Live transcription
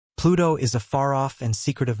Pluto is a far-off and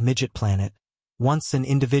secretive midget planet, once an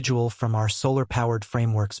individual from our solar-powered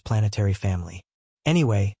framework's planetary family.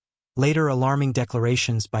 Anyway, later alarming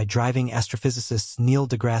declarations by driving astrophysicists Neil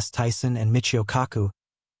deGrasse Tyson and Michio Kaku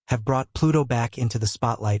have brought Pluto back into the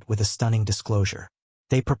spotlight with a stunning disclosure.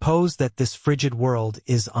 They propose that this frigid world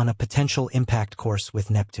is on a potential impact course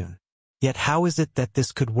with Neptune. Yet how is it that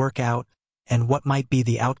this could work out, and what might be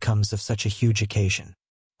the outcomes of such a huge occasion?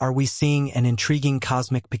 Are we seeing an intriguing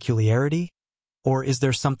cosmic peculiarity, or is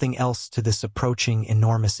there something else to this approaching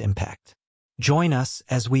enormous impact? Join us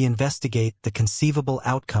as we investigate the conceivable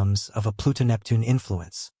outcomes of a Pluto-Neptune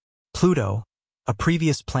influence. Pluto, a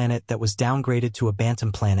previous planet that was downgraded to a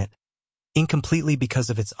Bantam planet, incompletely because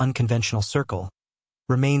of its unconventional circle,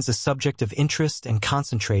 remains a subject of interest and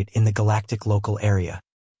concentrate in the galactic local area.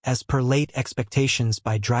 As per late expectations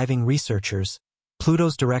by driving researchers,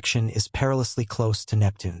 Pluto's direction is perilously close to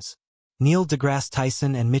Neptune's. Neil deGrasse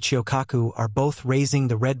Tyson and Michio Kaku are both raising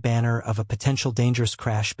the red banner of a potential dangerous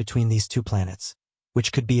crash between these two planets,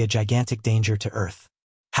 which could be a gigantic danger to Earth.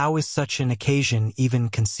 How is such an occasion even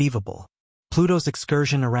conceivable? Pluto's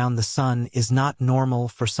excursion around the Sun is not normal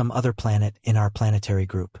for some other planet in our planetary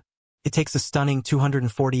group. It takes a stunning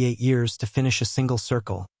 248 years to finish a single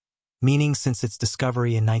circle, meaning since its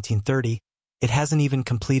discovery in 1930, it hasn't even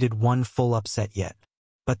completed one full upset yet.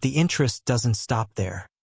 But the interest doesn't stop there.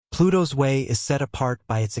 Pluto's way is set apart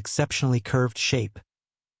by its exceptionally curved shape,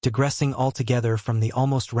 digressing altogether from the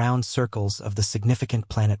almost round circles of the significant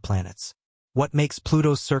planets. What makes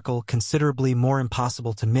Pluto's circle considerably more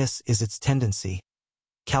impossible to miss is its tendency,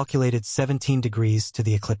 calculated 17 degrees to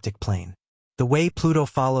the ecliptic plane. The way Pluto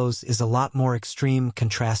follows is a lot more extreme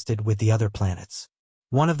contrasted with the other planets.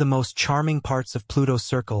 One of the most charming parts of Pluto's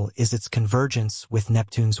circle is its convergence with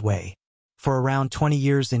Neptune's way. For around 20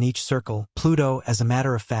 years in each circle, Pluto, as a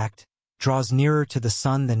matter of fact, draws nearer to the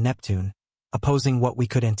Sun than Neptune, opposing what we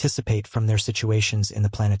could anticipate from their situations in the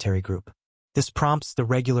planetary group. This prompts the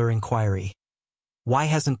regular inquiry: why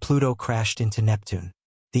hasn't Pluto crashed into Neptune?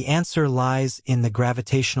 The answer lies in the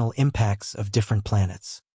gravitational impacts of different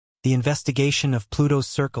planets. The investigation of Pluto's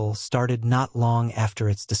circle started not long after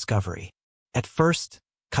its discovery. At first,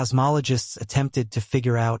 cosmologists attempted to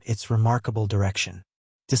figure out its remarkable direction.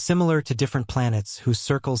 Dissimilar to different planets whose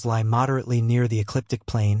circles lie moderately near the ecliptic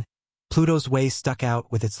plane, Pluto's way stuck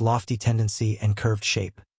out with its lofty tendency and curved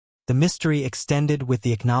shape. The mystery extended with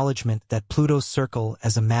the acknowledgement that Pluto's circle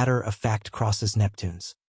as a matter of fact crosses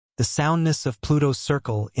Neptune's. The soundness of Pluto's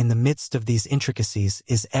circle in the midst of these intricacies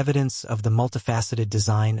is evidence of the multifaceted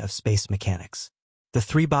design of space mechanics. The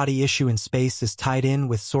three-body issue in space is tied in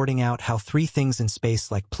with sorting out how three things in space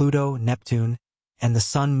like Pluto, Neptune, and the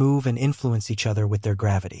Sun move and influence each other with their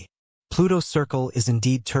gravity. Pluto's circle is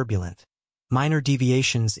indeed turbulent. Minor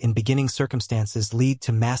deviations in beginning circumstances lead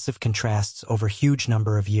to massive contrasts over a huge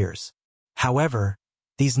number of years. However,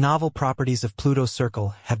 these novel properties of Pluto's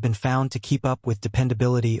circle have been found to keep up with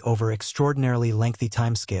dependability over extraordinarily lengthy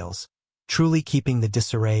timescales, truly keeping the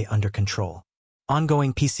disarray under control.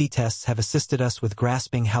 Ongoing PC tests have assisted us with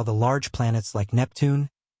grasping how the large planets like Neptune,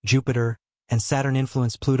 Jupiter, and Saturn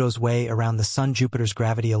influence Pluto's way around the Sun. Jupiter's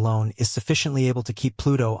gravity alone is sufficiently able to keep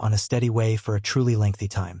Pluto on a steady way for a truly lengthy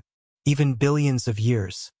time, even billions of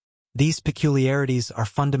years. These peculiarities are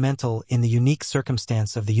fundamental in the unique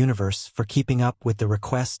circumstance of the universe for keeping up with the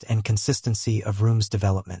request and consistency of room's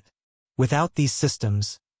development. Without these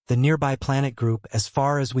systems, the nearby planet group, as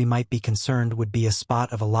far as we might be concerned, would be a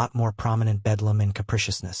spot of a lot more prominent bedlam and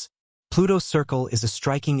capriciousness. Pluto's circle is a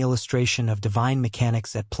striking illustration of divine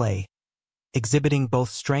mechanics at play, exhibiting both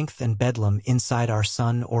strength and bedlam inside our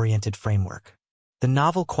Sun-oriented framework. The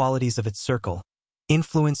novel qualities of its circle,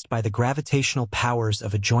 influenced by the gravitational powers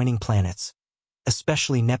of adjoining planets,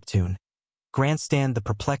 especially Neptune, grandstand the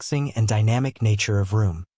perplexing and dynamic nature of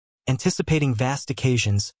room. Anticipating vast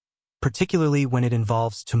occasions, particularly when it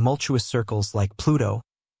involves tumultuous circles like Pluto,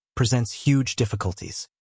 presents huge difficulties.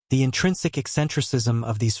 The intrinsic eccentricism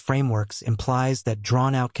of these frameworks implies that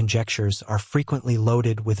drawn-out conjectures are frequently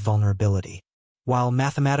loaded with vulnerability. While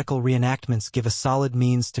mathematical reenactments give a solid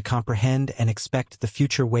means to comprehend and expect the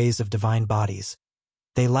future ways of divine bodies,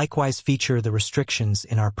 they likewise feature the restrictions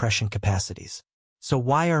in our prescient capacities. So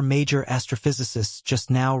why are major astrophysicists just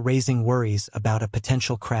now raising worries about a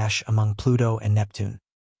potential crash among Pluto and Neptune?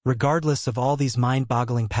 Regardless of all these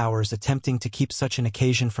mind-boggling powers attempting to keep such an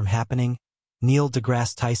occasion from happening, Neil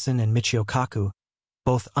deGrasse Tyson and Michio Kaku,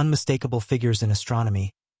 both unmistakable figures in astronomy,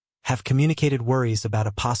 have communicated worries about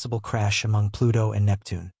a possible crash among Pluto and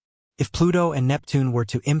Neptune. If Pluto and Neptune were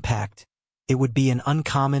to impact, it would be an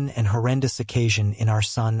uncommon and horrendous occasion in our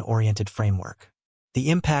Sun-oriented framework. The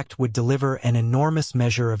impact would deliver an enormous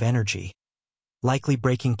measure of energy, likely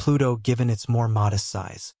breaking Pluto given its more modest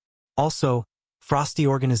size. Also, frosty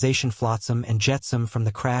organization flotsam and jetsam from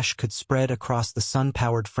the crash could spread across the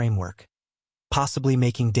sun-powered framework, possibly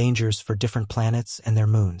making dangers for different planets and their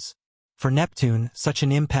moons. For Neptune, such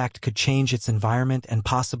an impact could change its environment and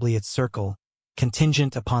possibly its circle,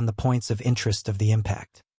 contingent upon the points of interest of the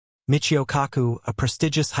impact. Michio Kaku, a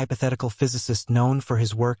prestigious hypothetical physicist known for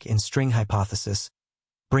his work in string hypothesis,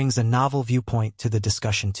 brings a novel viewpoint to the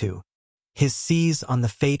discussion too. His seize on the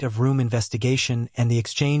fate of room investigation and the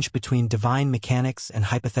exchange between divine mechanics and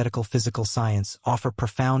hypothetical physical science offer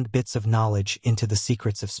profound bits of knowledge into the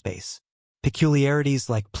secrets of space. Peculiarities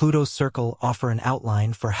like Pluto's circle offer an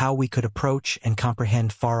outline for how we could approach and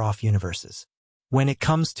comprehend far-off universes. When it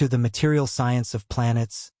comes to the material science of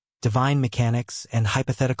planets, divine mechanics and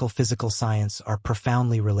hypothetical physical science are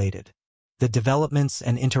profoundly related. The developments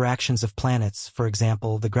and interactions of planets, for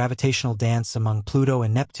example, the gravitational dance among Pluto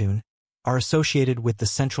and Neptune, are associated with the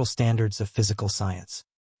central standards of physical science.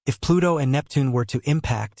 If Pluto and Neptune were to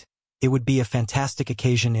impact, it would be a fantastic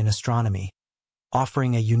occasion in astronomy,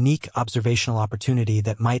 offering a unique observational opportunity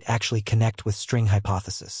that might actually connect with string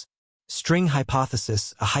hypothesis. String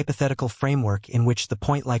hypothesis, a hypothetical framework in which the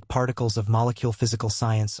point-like particles of molecule physical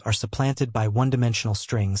science are supplanted by one-dimensional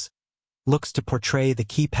strings, looks to portray the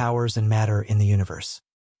key powers and matter in the universe.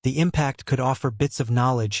 The impact could offer bits of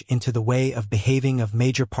knowledge into the way of behaving of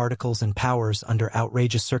major particles and powers under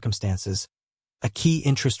outrageous circumstances, a key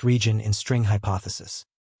interest region in string hypothesis.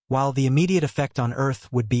 While the immediate effect on Earth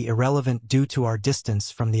would be irrelevant due to our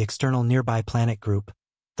distance from the external nearby planet group,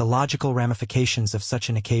 the logical ramifications of such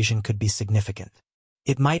an occasion could be significant.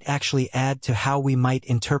 It might actually add to how we might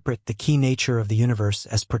interpret the key nature of the universe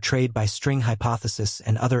as portrayed by string hypothesis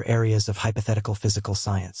and other areas of hypothetical physical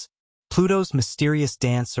science. Pluto's mysterious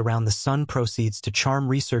dance around the Sun proceeds to charm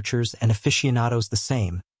researchers and aficionados the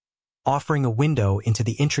same, offering a window into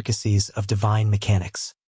the intricacies of divine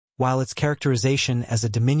mechanics. While its characterization as a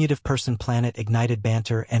diminutive person planet ignited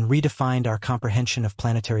banter and redefined our comprehension of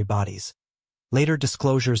planetary bodies, later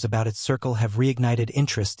disclosures about its circle have reignited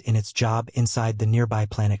interest in its job inside the nearby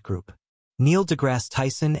planet group. Neil deGrasse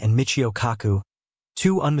Tyson and Michio Kaku,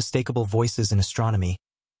 two unmistakable voices in astronomy,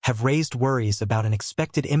 have raised worries about an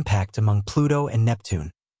expected impact among Pluto and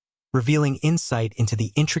Neptune, revealing insight into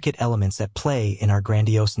the intricate elements at play in our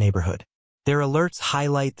grandiose neighborhood. Their alerts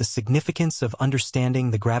highlight the significance of understanding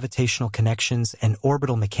the gravitational connections and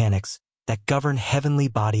orbital mechanics that govern heavenly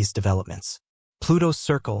bodies' developments. Pluto's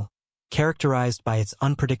circle, characterized by its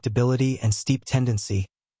unpredictability and steep tendency,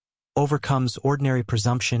 overcomes ordinary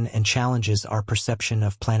presumption and challenges our perception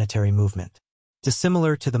of planetary movement.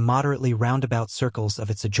 Dissimilar to the moderately roundabout circles of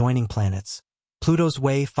its adjoining planets, Pluto's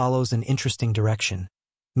way follows an interesting direction,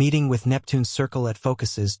 meeting with Neptune's circle at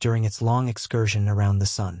focuses during its long excursion around the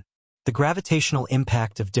Sun. The gravitational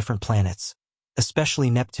impact of different planets, especially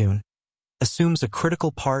Neptune, assumes a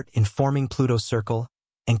critical part in forming Pluto's circle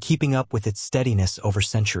and keeping up with its steadiness over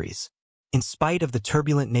centuries. In spite of the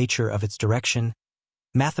turbulent nature of its direction,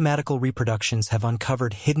 mathematical reproductions have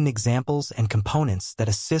uncovered hidden examples and components that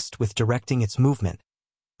assist with directing its movement,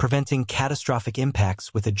 preventing catastrophic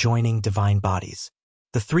impacts with adjoining divine bodies.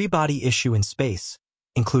 The three-body issue in space,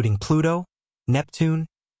 including Pluto, Neptune,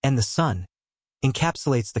 and the Sun,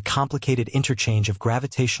 encapsulates the complicated interchange of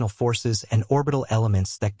gravitational forces and orbital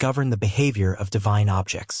elements that govern the behavior of divine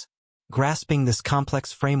objects. Grasping this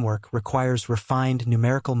complex framework requires refined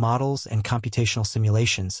numerical models and computational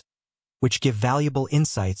simulations, which give valuable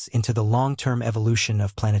insights into the long-term evolution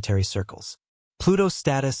of planetary circles. Pluto's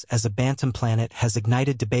status as a bantam planet has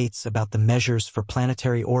ignited debates about the measures for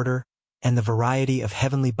planetary order and the variety of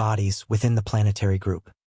heavenly bodies within the planetary group.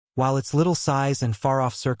 While its little size and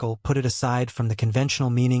far-off circle put it aside from the conventional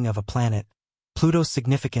meaning of a planet, Pluto's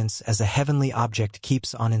significance as a heavenly object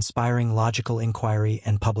keeps on inspiring logical inquiry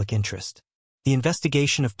and public interest. The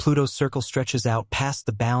investigation of Pluto's circle stretches out past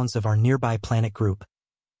the bounds of our nearby planet group,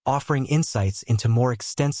 offering insights into more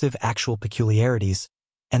extensive actual peculiarities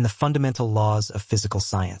and the fundamental laws of physical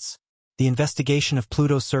science. The investigation of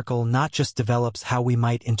Pluto's circle not just develops how we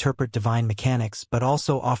might interpret divine mechanics but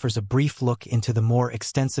also offers a brief look into the more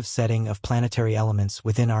extensive setting of planetary elements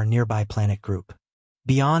within our nearby planet group.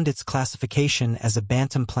 Beyond its classification as a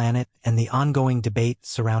bantam planet and the ongoing debate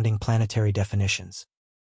surrounding planetary definitions,